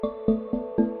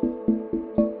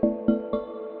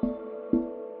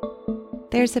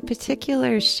There's a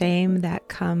particular shame that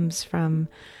comes from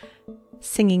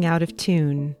singing out of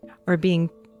tune, or being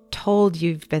told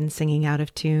you've been singing out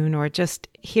of tune, or just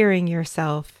hearing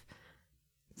yourself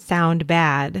sound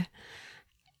bad.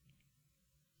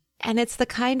 And it's the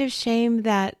kind of shame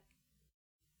that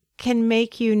can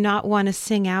make you not want to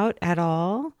sing out at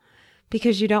all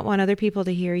because you don't want other people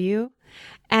to hear you.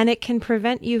 And it can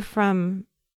prevent you from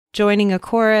joining a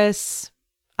chorus,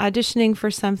 auditioning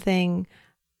for something,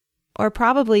 or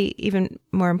probably even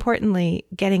more importantly,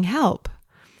 getting help.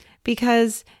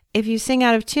 Because if you sing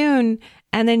out of tune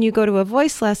and then you go to a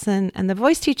voice lesson and the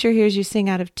voice teacher hears you sing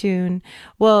out of tune,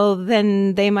 well,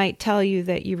 then they might tell you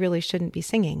that you really shouldn't be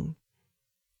singing.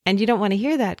 And you don't want to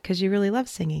hear that because you really love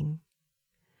singing.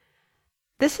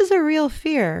 This is a real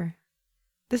fear.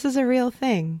 This is a real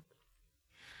thing.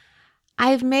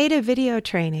 I've made a video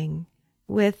training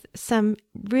with some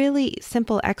really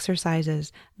simple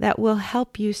exercises that will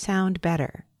help you sound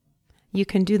better. You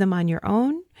can do them on your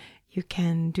own. You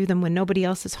can do them when nobody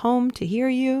else is home to hear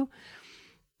you.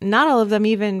 Not all of them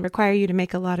even require you to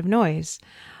make a lot of noise.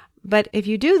 But if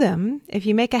you do them, if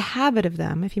you make a habit of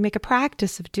them, if you make a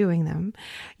practice of doing them,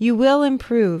 you will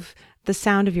improve the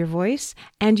sound of your voice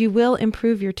and you will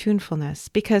improve your tunefulness.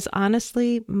 Because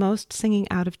honestly, most singing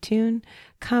out of tune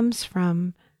comes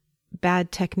from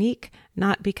bad technique,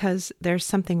 not because there's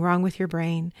something wrong with your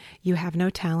brain, you have no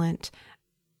talent,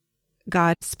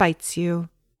 God spites you,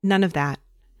 none of that.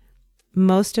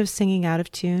 Most of singing out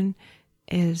of tune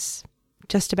is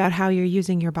just about how you're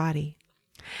using your body.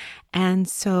 And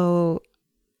so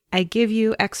I give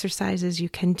you exercises you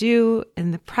can do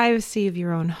in the privacy of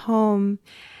your own home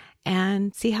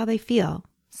and see how they feel,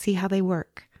 see how they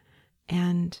work,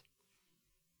 and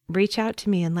reach out to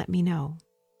me and let me know.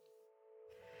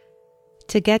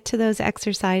 To get to those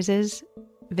exercises,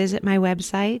 visit my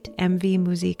website,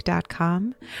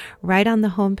 mvmusique.com. Right on the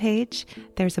homepage,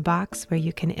 there's a box where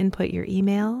you can input your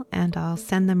email and I'll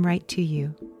send them right to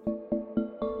you.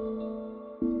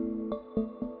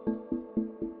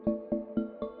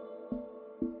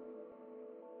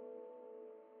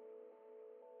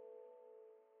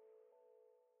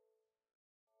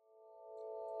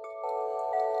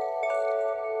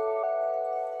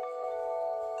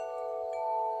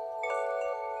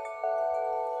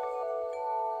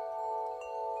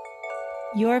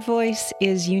 Your voice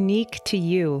is unique to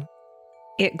you.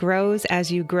 It grows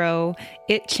as you grow.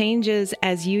 It changes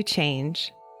as you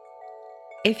change.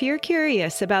 If you're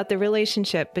curious about the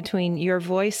relationship between your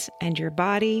voice and your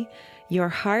body, your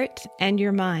heart and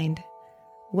your mind,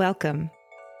 welcome.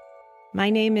 My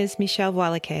name is Michelle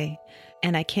Wallace,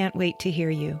 and I can't wait to hear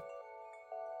you.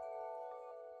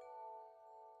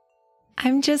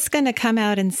 I'm just going to come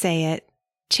out and say it.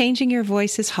 Changing your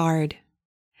voice is hard.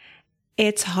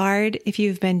 It's hard if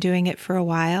you've been doing it for a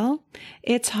while.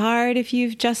 It's hard if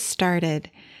you've just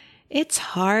started. It's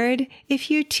hard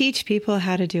if you teach people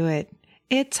how to do it.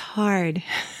 It's hard.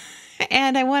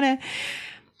 And I want to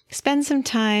spend some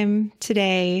time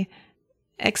today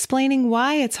explaining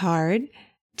why it's hard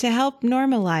to help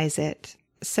normalize it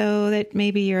so that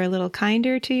maybe you're a little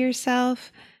kinder to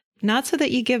yourself, not so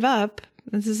that you give up.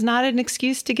 This is not an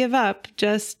excuse to give up.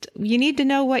 Just you need to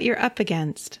know what you're up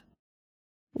against.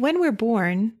 When we're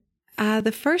born,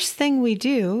 the first thing we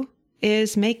do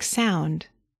is make sound.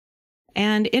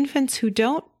 And infants who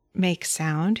don't make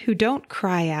sound, who don't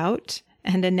cry out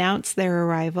and announce their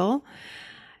arrival,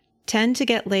 tend to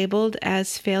get labeled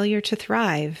as failure to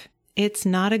thrive. It's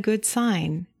not a good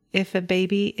sign if a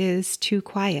baby is too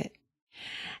quiet.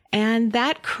 And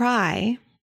that cry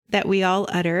that we all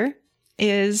utter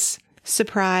is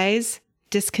surprise,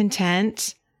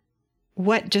 discontent,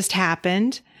 what just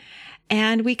happened?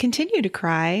 And we continue to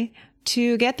cry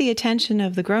to get the attention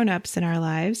of the grown-ups in our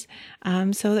lives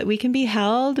so that we can be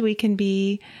held, we can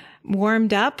be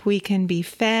warmed up, we can be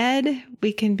fed,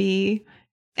 we can be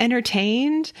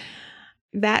entertained.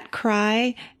 That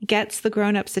cry gets the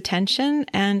grown-ups' attention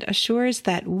and assures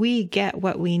that we get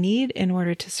what we need in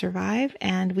order to survive,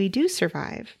 and we do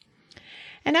survive.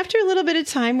 And after a little bit of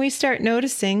time, we start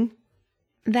noticing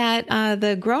that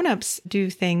the grown-ups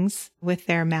do things with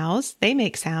their mouths. They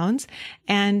make sounds,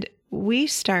 and we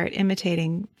start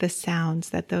imitating the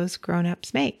sounds that those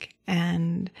grown-ups make.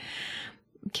 And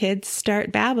kids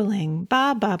start babbling,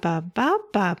 ba ba ba ba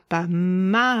ba ba,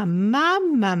 ma ma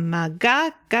ma ma, ga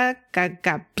ga ga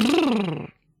ga, brrr.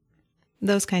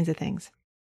 Those kinds of things.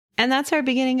 And that's our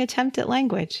beginning attempt at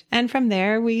language. And from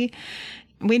there, we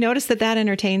notice that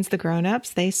entertains the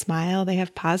grown-ups. They smile, they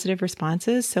have positive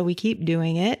responses, so we keep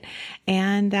doing it,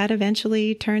 and that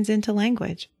eventually turns into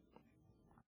language.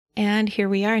 And here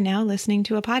we are now listening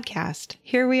to a podcast.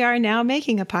 Here we are now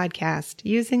making a podcast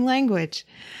using language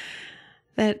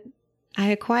that I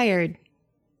have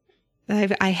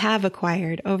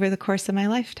acquired over the course of my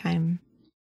lifetime.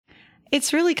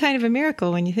 It's really kind of a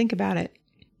miracle when you think about it.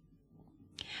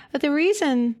 But the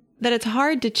reason that it's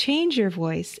hard to change your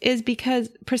voice is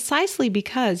precisely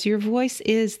because your voice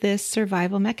is this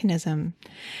survival mechanism.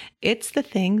 It's the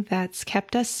thing that's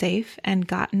kept us safe and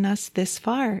gotten us this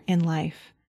far in life.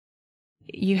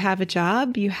 You have a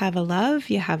job, you have a love,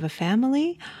 you have a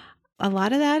family. A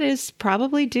lot of that is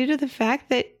probably due to the fact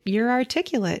that you're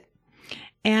articulate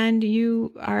and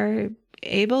you are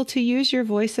able to use your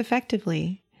voice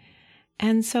effectively.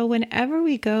 And so whenever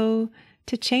we go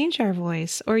to change our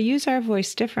voice or use our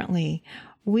voice differently,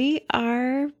 we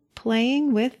are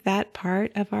playing with that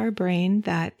part of our brain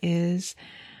that is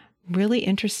really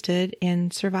interested in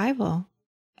survival,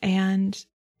 and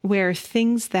where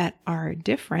things that are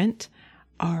different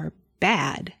are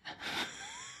bad.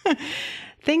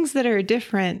 Things that are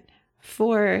different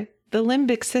for the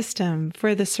limbic system,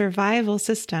 for the survival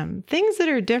system, things that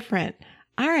are different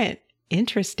aren't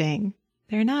interesting.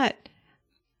 They're not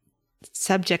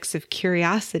subjects of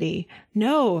curiosity.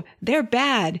 No, they're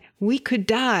bad. We could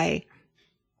die.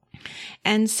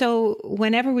 And so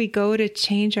whenever we go to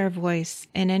change our voice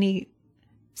in any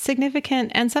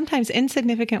significant and sometimes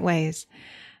insignificant ways,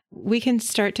 we can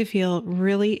start to feel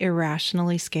really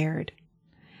irrationally scared.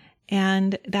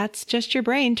 And that's just your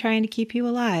brain trying to keep you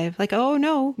alive. Like, oh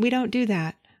no, we don't do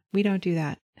that. We don't do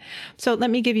that. So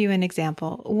let me give you an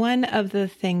example. One of the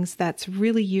things that's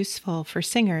really useful for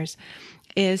singers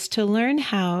is to learn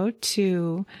how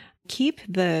to keep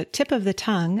the tip of the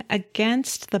tongue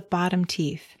against the bottom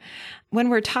teeth. When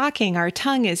we're talking, our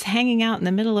tongue is hanging out in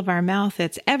the middle of our mouth.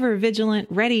 It's ever vigilant,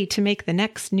 ready to make the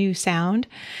next new sound.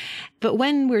 But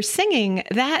when we're singing,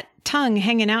 that tongue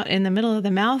hanging out in the middle of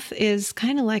the mouth is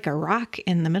kind of like a rock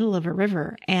in the middle of a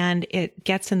river, and it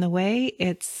gets in the way.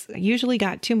 It's usually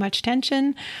got too much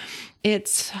tension.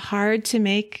 It's hard to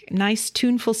make nice,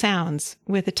 tuneful sounds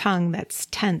with a tongue that's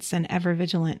tense and ever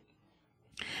vigilant.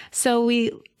 So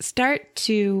we start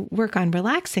to work on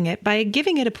relaxing it by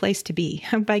giving it a place to be,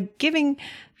 by giving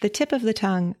the tip of the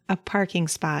tongue a parking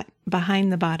spot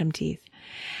behind the bottom teeth.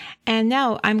 And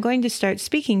now I'm going to start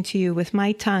speaking to you with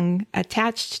my tongue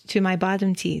attached to my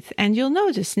bottom teeth. And you'll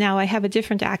notice now I have a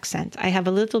different accent. I have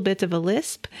a little bit of a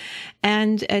lisp,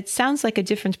 and it sounds like a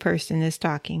different person is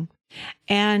talking.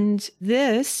 And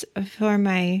this, for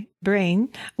my brain,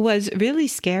 was really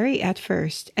scary at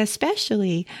first,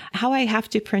 especially how I have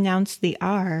to pronounce the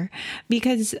R,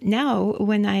 because now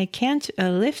when I can't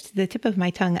lift the tip of my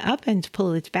tongue up and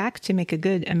pull it back to make a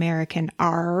good American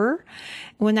R,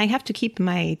 when I have to keep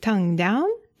my tongue down,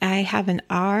 I have an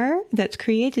R that's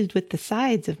created with the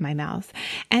sides of my mouth,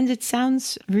 and it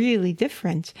sounds really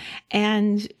different,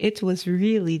 and it was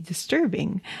really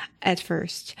disturbing at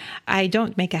first. I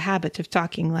don't make a habit of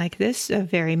talking like this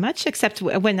very much, except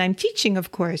when I'm teaching,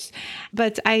 of course,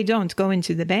 but I don't go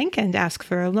into the bank and ask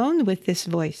for a loan with this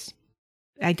voice.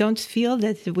 I don't feel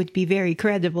that it would be very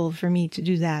credible for me to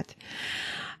do that.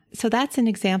 So that's an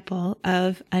example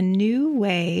of a new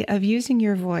way of using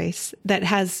your voice that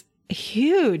has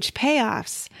huge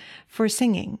payoffs for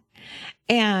singing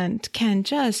and can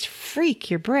just freak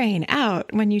your brain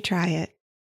out when you try it.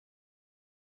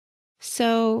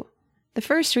 So the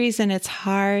first reason it's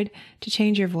hard to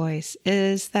change your voice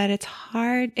is that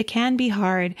it can be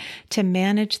hard to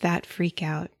manage that freak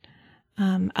out.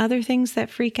 Other things that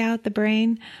freak out the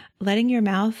brain, letting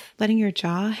your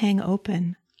jaw hang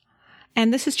open.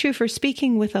 And this is true for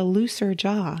speaking with a looser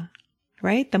jaw.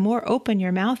 Right? The more open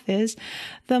your mouth is,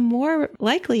 the more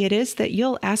likely it is that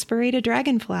you'll aspirate a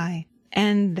dragonfly.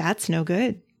 And that's no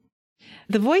good.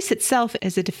 The voice itself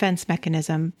is a defense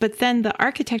mechanism, but then the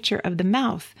architecture of the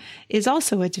mouth is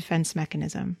also a defense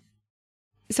mechanism.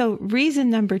 So reason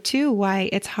number 2 why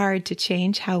it's hard to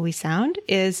change how we sound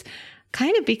is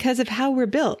kind of because of how we're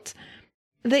built.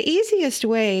 The easiest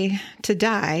way to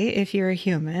die, if you're a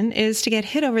human, is to get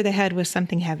hit over the head with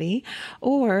something heavy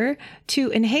or to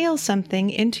inhale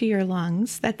something into your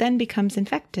lungs that then becomes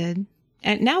infected.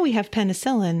 And now we have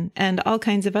penicillin and all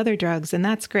kinds of other drugs, and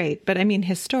that's great. But I mean,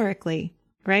 historically,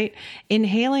 right?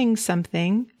 Inhaling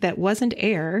something that wasn't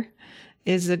air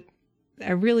is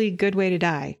a really good way to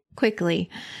die quickly.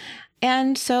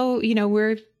 And so,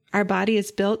 our body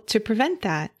is built to prevent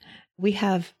that. We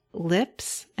have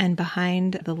lips, and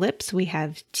behind the lips we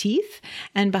have teeth,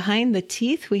 and behind the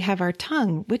teeth we have our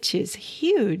tongue, which is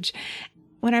huge.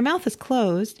 When our mouth is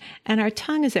closed and our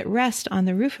tongue is at rest on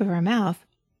the roof of our mouth,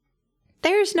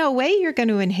 There's no way you're going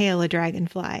to inhale a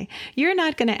dragonfly. You're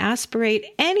not going to aspirate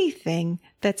anything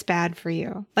that's bad for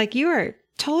you. Like, you are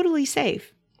totally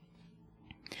safe.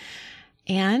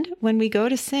 And when we go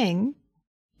to sing,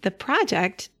 the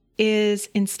project is,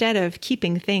 instead of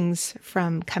keeping things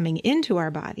from coming into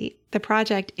our body, the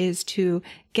project is to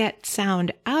get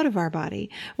sound out of our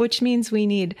body, which means we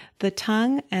need the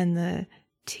tongue and the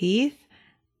teeth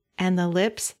and the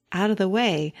lips out of the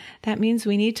way. That means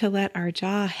we need to let our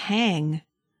jaw hang.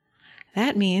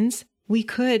 That means we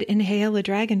could inhale a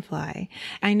dragonfly.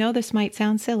 I know this might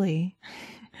sound silly,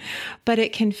 but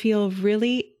it can feel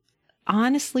really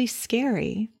honestly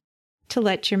scary to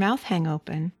let your mouth hang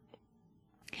open.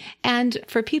 And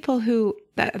for people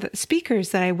the speakers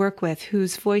that I work with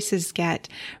whose voices get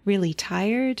really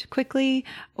tired quickly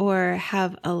or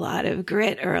have a lot of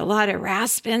grit or a lot of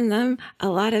rasp in them, a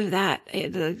lot of that,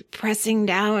 the pressing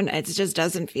down, it just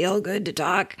doesn't feel good to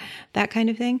talk, that kind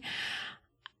of thing.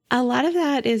 A lot of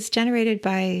that is generated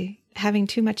by having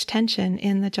too much tension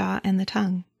in the jaw and the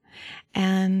tongue.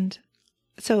 And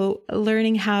so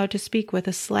learning how to speak with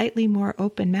a slightly more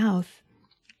open mouth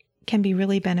can be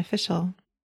really beneficial.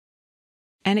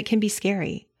 And it can be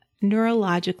scary,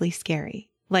 neurologically scary,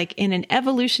 like in an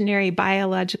evolutionary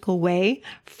biological way,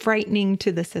 frightening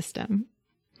to the system.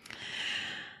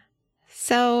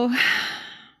 So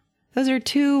those are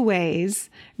two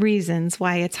reasons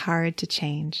why it's hard to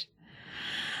change.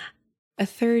 A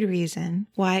third reason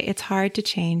why it's hard to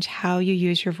change how you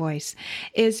use your voice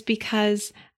is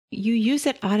because you use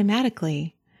it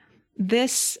automatically.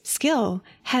 This skill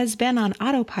has been on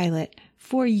autopilot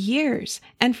for years,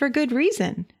 and for good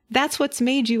reason. That's what's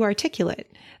made you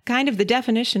articulate. Kind of the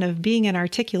definition of being an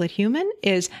articulate human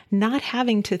is not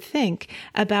having to think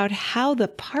about how the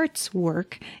parts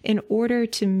work in order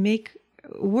to make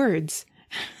words.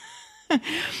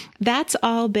 That's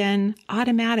all been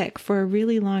automatic for a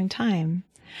really long time.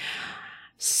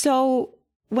 So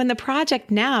when the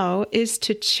project now is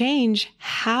to change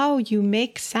how you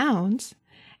make sounds,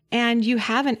 and you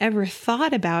haven't ever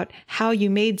thought about how you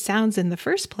made sounds in the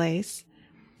first place,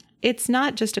 it's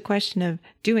not just a question of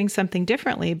doing something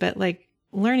differently, but like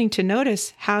learning to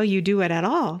notice how you do it at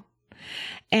all.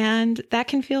 And that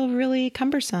can feel really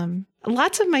cumbersome.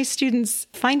 Lots of my students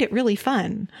find it really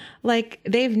fun. Like,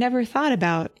 they've never thought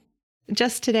about,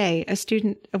 just today,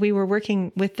 we were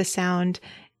working with the sound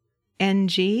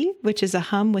NG, which is a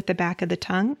hum with the back of the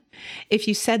tongue. If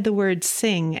you said the word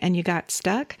sing and you got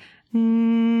stuck,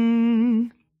 we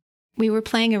were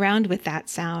playing around with that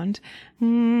sound.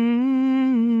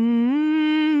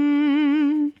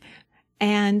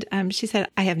 And she said,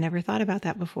 I have never thought about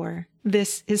that before.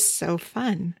 This is so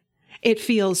fun. It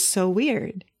feels so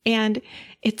weird. And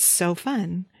it's so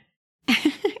fun.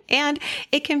 And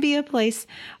it can be a place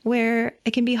where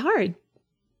it can be hard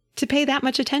to pay that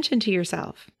much attention to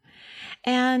yourself.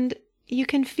 And you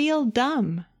can feel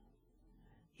dumb.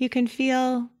 You can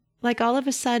feel like all of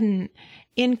a sudden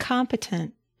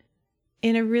incompetent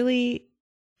in a really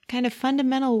kind of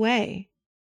fundamental way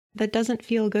that doesn't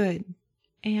feel good.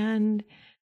 And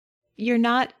you're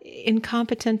not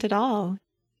incompetent at all.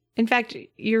 In fact,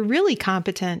 you're really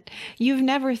competent. You've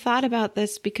never thought about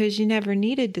this because you never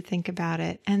needed to think about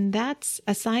it. And that's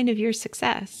a sign of your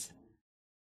success.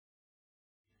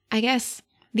 I guess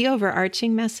the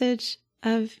overarching message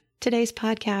of today's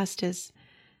podcast is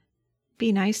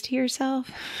be nice to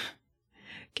yourself.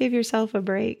 Give yourself a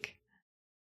break.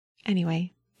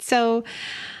 Anyway, so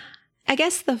I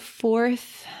guess the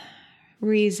fourth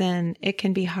reason it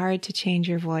can be hard to change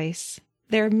your voice,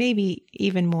 there may be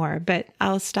even more, but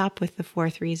I'll stop with the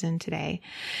fourth reason today,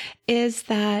 is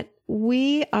that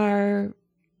we are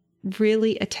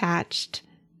really attached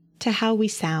to how we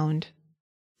sound.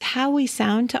 How we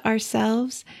sound to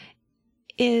ourselves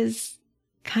is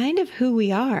kind of who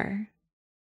we are.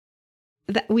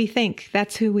 That we think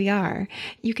that's who we are.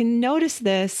 You can notice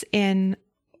this in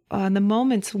the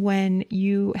moments when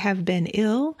you have been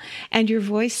ill and your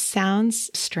voice sounds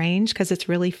strange because it's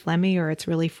really phlegmy or it's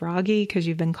really froggy because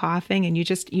you've been coughing and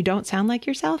you don't sound like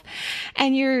yourself.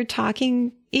 And you're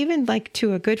talking even like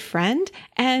to a good friend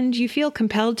and you feel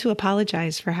compelled to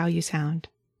apologize for how you sound.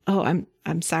 Oh,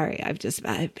 I'm sorry.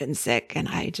 I've been sick and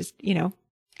I just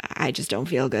don't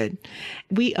feel good.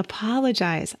 We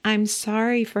apologize. I'm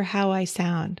sorry for how I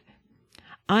sound.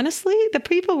 Honestly, the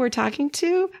people we're talking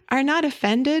to are not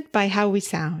offended by how we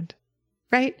sound,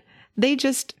 right? They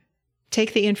just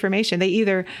take the information. They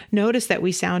either notice that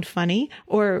we sound funny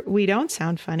or we don't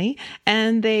sound funny,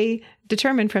 and they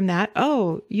determine from that,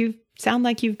 oh, you sound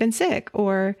like you've been sick,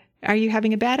 or Are you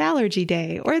having a bad allergy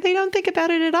day? Or they don't think about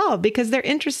it at all because they're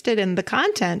interested in the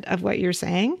content of what you're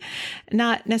saying,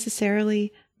 not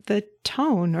necessarily the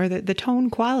tone or the tone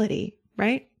quality,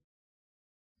 right?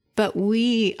 But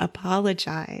we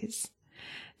apologize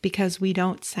because we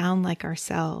don't sound like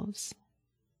ourselves,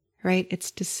 right? It's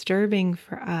disturbing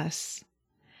for us.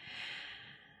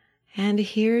 And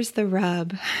here's the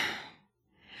rub.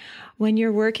 When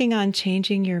you're working on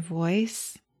changing your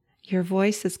voice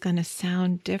is going to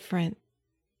sound different.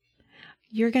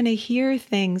 You're going to hear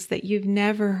things that you've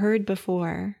never heard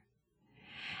before.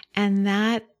 And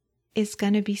that is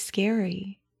going to be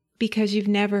scary because you've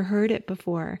never heard it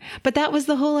before. But that was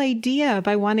the whole idea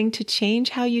by wanting to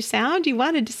change how you sound. You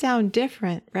wanted to sound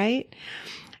different, right?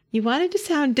 You wanted to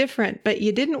sound different, but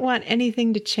you didn't want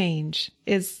anything to change,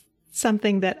 is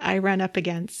something that I run up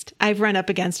against. I've run up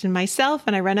against in myself,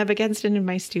 and I run up against it in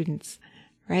my students,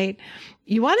 right?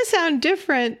 You want to sound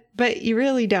different, but you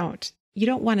really don't. You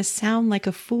don't want to sound like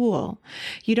a fool.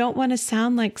 You don't want to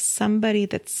sound like somebody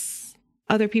that's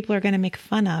other people are going to make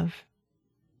fun of,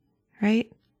 right?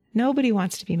 Nobody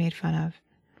wants to be made fun of.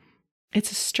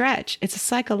 It's a stretch. It's a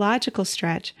psychological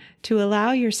stretch to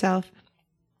allow yourself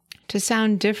to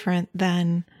sound different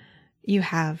than you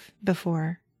have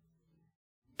before.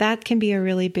 That can be a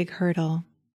really big hurdle.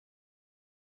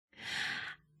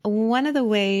 One of the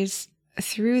ways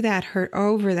through that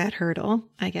over that hurdle,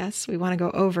 I guess we want to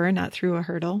go over, not through a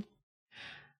hurdle,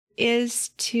 is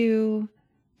to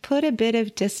put a bit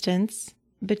of distance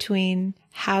between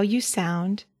how you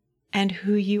sound and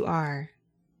who you are.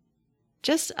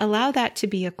 Just allow that to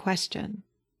be a question.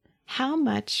 How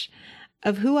much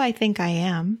of who I think I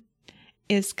am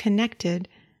is connected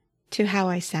to how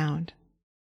I sound?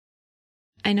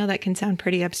 I know that can sound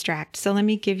pretty abstract, so let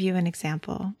me give you an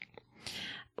example.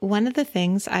 One of the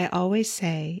things I always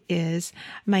say is,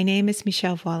 my name is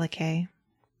Michelle Voilecquet.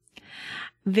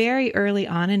 Very early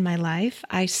on in my life,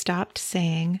 I stopped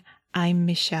saying, I'm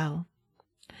Michelle.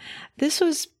 This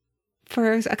was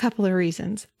for a couple of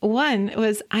reasons. One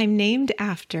was I'm named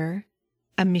after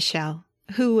a Michelle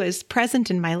who was present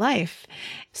in my life.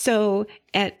 So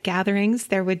at gatherings,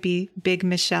 there would be Big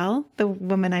Michelle, the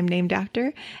woman I'm named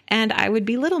after, and I would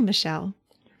be Little Michelle.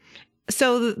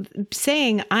 So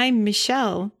saying I'm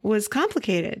Michelle was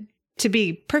complicated. To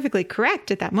be perfectly correct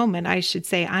at that moment, I should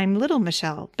say I'm Little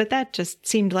Michelle, but that just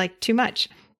seemed like too much.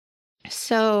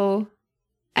 So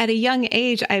at a young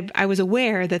age, I was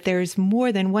aware that there's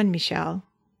more than one Michelle,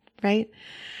 right?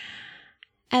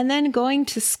 And then going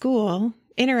to school,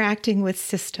 interacting with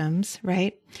systems,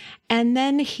 right? And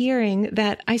then hearing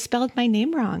that I spelled my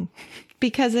name wrong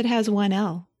because it has one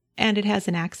L and it has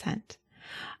an accent.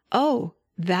 Oh,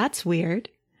 that's weird.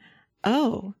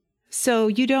 Oh, so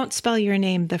you don't spell your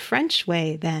name the French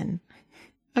way then?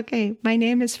 Okay, my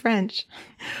name is French.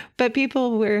 But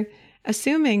people were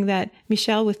assuming that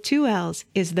Michelle with two L's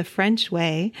is the French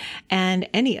way and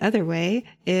any other way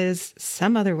is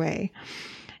some other way.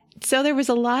 So there was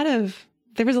a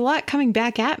lot coming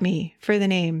back at me for the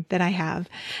name that I have.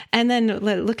 And then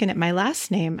looking at my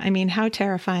last name, I mean, how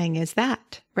terrifying is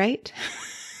that, right?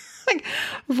 Like,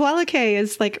 Voilecquet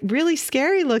is like really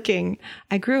scary looking.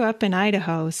 I grew up in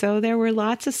Idaho, so there were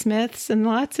lots of Smiths and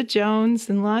lots of Jones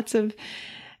and lots of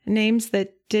names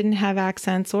that didn't have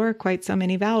accents or quite so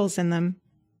many vowels in them.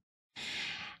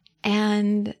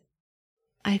 And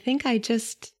I think I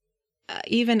just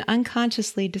even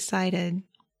unconsciously decided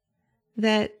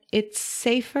that it's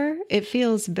safer, it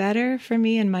feels better for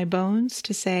me in my bones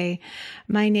to say,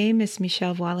 my name is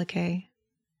Michelle Voilecquet,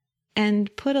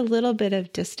 and put a little bit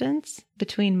of distance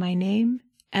between my name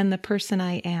and the person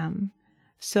I am.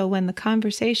 So when the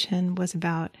conversation was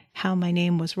about how my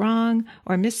name was wrong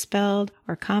or misspelled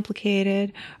or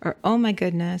complicated or, oh my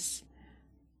goodness,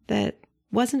 that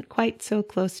wasn't quite so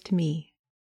close to me.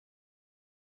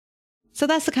 So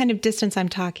that's the kind of distance I'm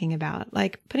talking about,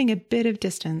 like putting a bit of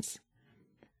distance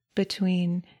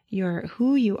between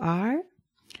who you are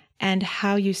and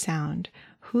how you sound,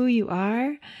 who you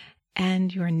are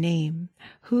and your name,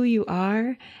 who you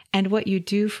are and what you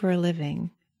do for a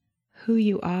living, who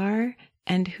you are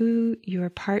and who you're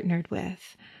partnered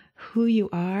with, who you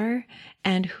are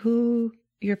and who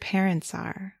your parents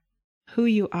are, who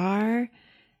you are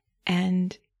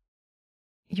and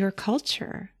your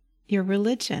culture, your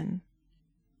religion,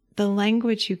 the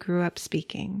language you grew up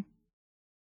speaking.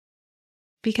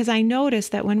 Because I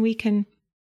noticed that when we can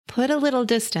put a little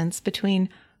distance between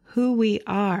who we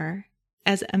are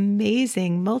as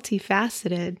amazing,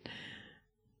 multifaceted,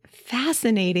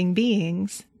 fascinating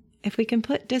beings, if we can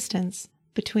put distance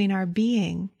between our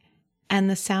being and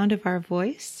the sound of our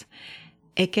voice,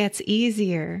 it gets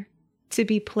easier to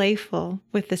be playful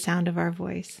with the sound of our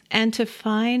voice and to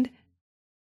find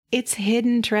its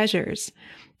hidden treasures,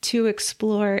 to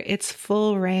explore its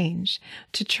full range,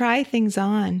 to try things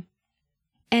on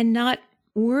and not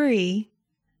worry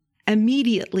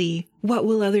immediately, what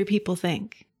will other people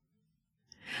think?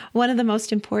 One of the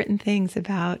most important things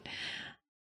about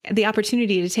the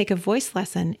opportunity to take a voice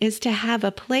lesson is to have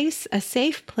a place, a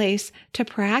safe place to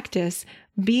practice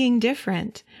being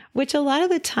different, which a lot of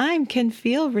the time can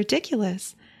feel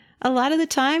ridiculous. A lot of the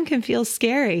time can feel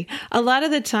scary. A lot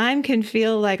of the time can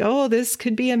feel like, oh, this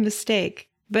could be a mistake.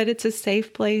 But it's a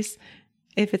safe place,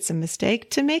 if it's a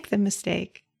mistake, to make the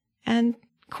mistake and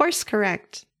course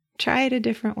correct. Try it a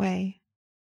different way.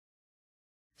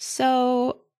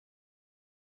 So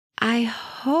I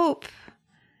hope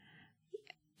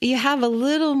you have a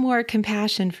little more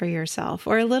compassion for yourself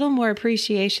or a little more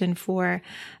appreciation for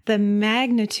the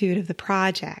magnitude of the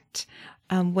project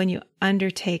when you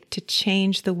undertake to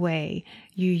change the way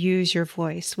you use your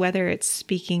voice, whether it's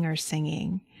speaking or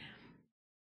singing.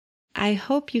 I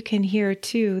hope you can hear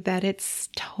too that it's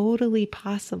totally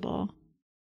possible.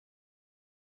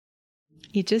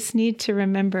 You just need to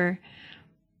remember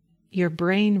your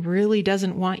brain really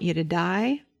doesn't want you to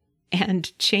die,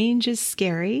 and change is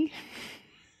scary.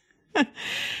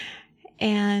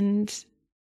 And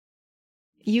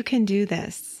you can do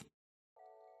this.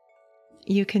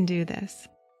 You can do this.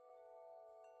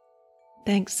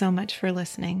 Thanks so much for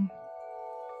listening.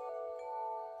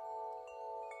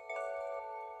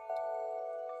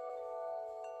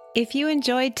 If you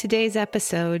enjoyed today's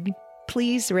episode,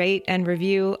 please rate and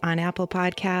review on Apple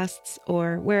Podcasts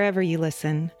or wherever you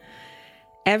listen.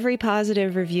 Every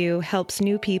positive review helps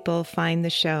new people find the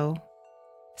show.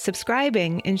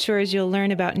 Subscribing ensures you'll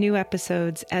learn about new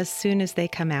episodes as soon as they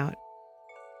come out.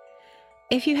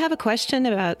 If you have a question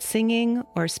about singing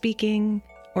or speaking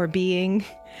or being,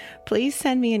 please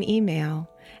send me an email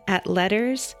at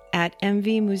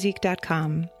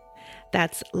letters@mvmusique.com.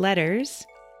 That's letters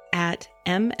at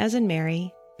M as in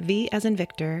Mary, V as in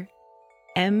Victor,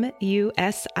 MUSIK.com.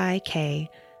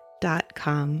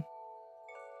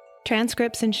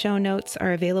 Transcripts and show notes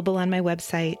are available on my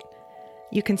website.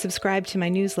 You can subscribe to my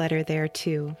newsletter there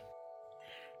too.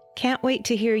 Can't Wait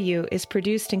to Hear You is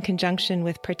produced in conjunction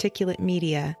with Particulate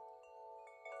Media.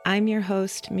 I'm your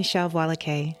host, Michelle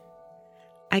Voilacquet.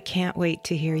 I can't wait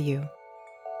to hear you.